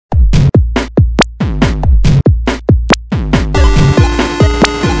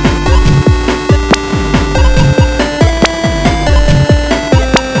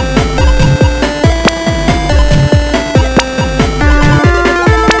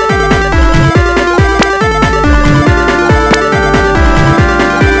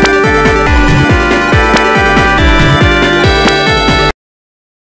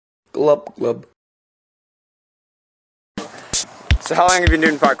Glub, glub. So how long have you been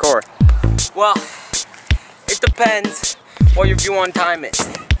doing parkour? Well, it depends what your view on time is.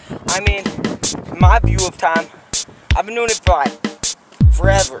 I mean, my view of time, I've been doing it for like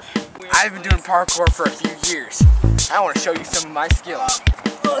forever. I've been doing parkour for a few years. I want to show you some of my skills.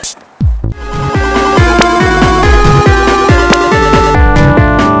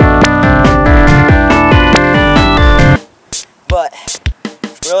 But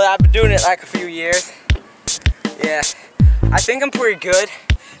really, I've been doing it like a few years. Yeah, I think I'm pretty good.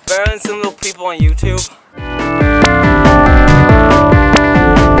 Better than some little people on YouTube.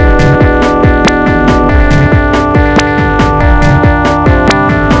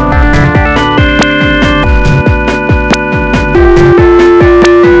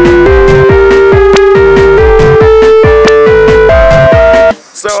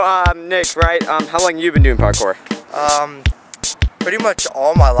 So, Nick, right? How long have you been doing parkour? Pretty much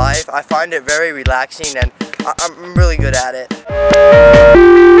all my life. I find it very relaxing and I'm really good at it.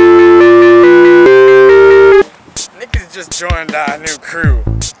 Nick has just joined a new crew.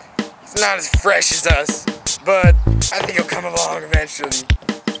 He's not as fresh as us, but I think he'll come along eventually.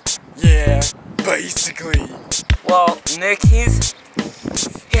 Yeah, basically. Well, Nick, he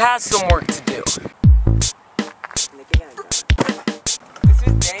has some work to do. This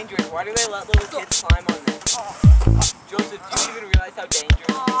is dangerous. Why do they let little kids climb on this? Joseph, do you even realize how dangerous it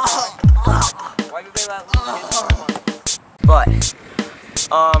is? Why do they let little kids climb on this? But,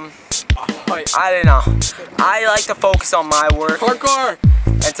 I don't know. I like to focus on my work. Parkour!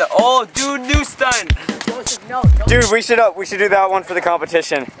 And to, oh, dude, new stunt! Joseph, no, Dude, we should do that one for the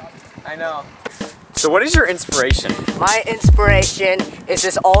competition. I know. So what is your inspiration? My inspiration is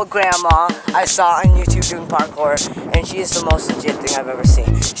this old grandma I saw on YouTube doing parkour, and she is the most legit thing I've ever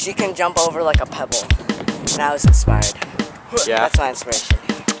seen. She can jump over like a pebble, and I was inspired. Yeah. That's my inspiration.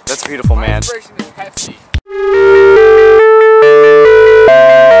 That's beautiful, My man. inspiration is Pepsi.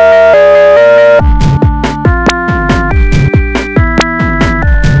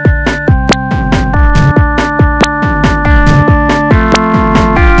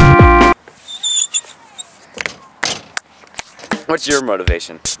 What's your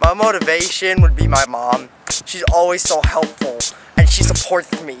motivation? My motivation would be my mom. She's always so helpful, and she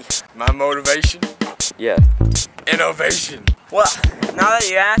supports me. My motivation? Yeah. Innovation. Well, now that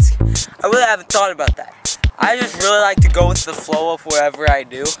you ask, I really haven't thought about that. I just really like to go with the flow of whatever I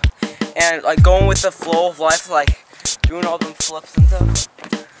do. And like going with the flow of life, like doing all them flips and stuff.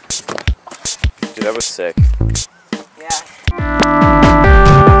 Dude, that was sick. Yeah.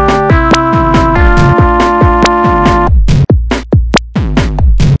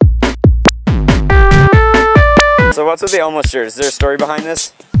 So what's with the Elmo shirt? Is there a story behind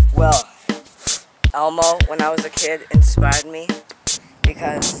this? Well, Elmo, when I was a kid, inspired me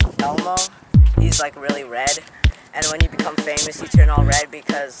because Elmo, he's like really red, and when you become famous, you turn all red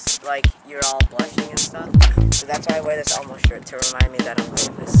because like you're all blushing and stuff. So that's why I wear this Elmo shirt, to remind me that I'm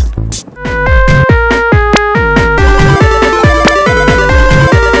famous.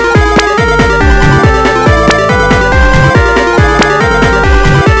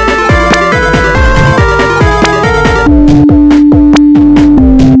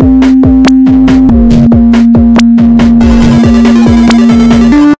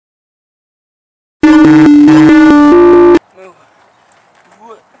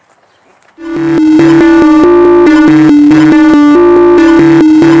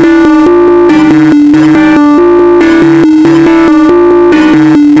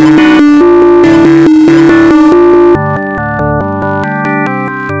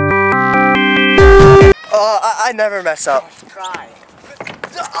 I never mess up. Try.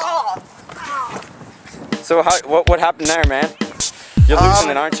 So what happened there, man? You're losing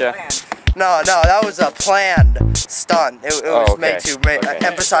it, aren't you? No, that was a planned stunt. It was okay. made to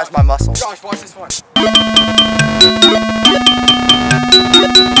emphasize my muscles. Josh, watch this one.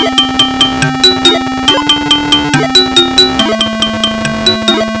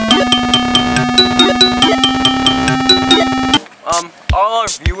 All our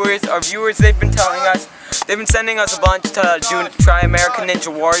viewers, they've been telling us, they've been sending us a bunch to try American Ninja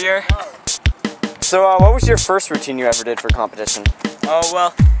Warrior. So what was your first routine you ever did for competition? Oh,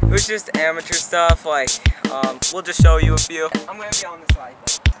 well, it was just amateur stuff, like, we'll just show you a few. I'm gonna be on the side,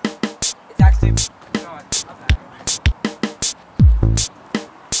 but it's actually not up that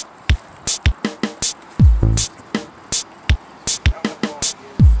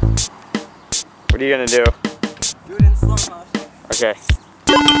What are you gonna do? Do it in slow motion. Okay.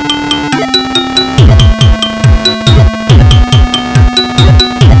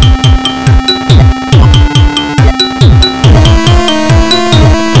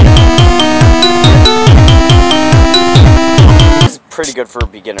 pretty good for a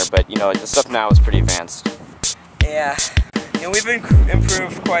beginner, but you know, the stuff now is pretty advanced. Yeah. You know, we've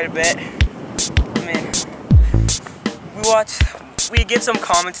improved quite a bit. I mean, we give some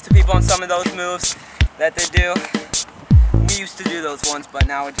comments to people on some of those moves that they do. We used to do those ones, but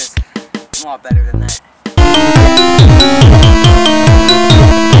now we're just a lot better than that.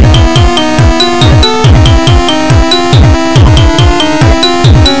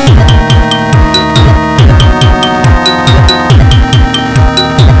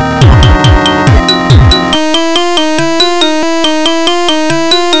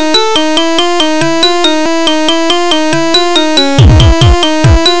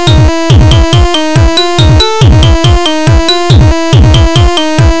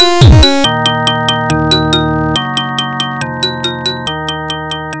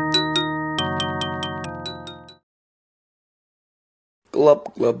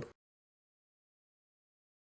 Glub glub.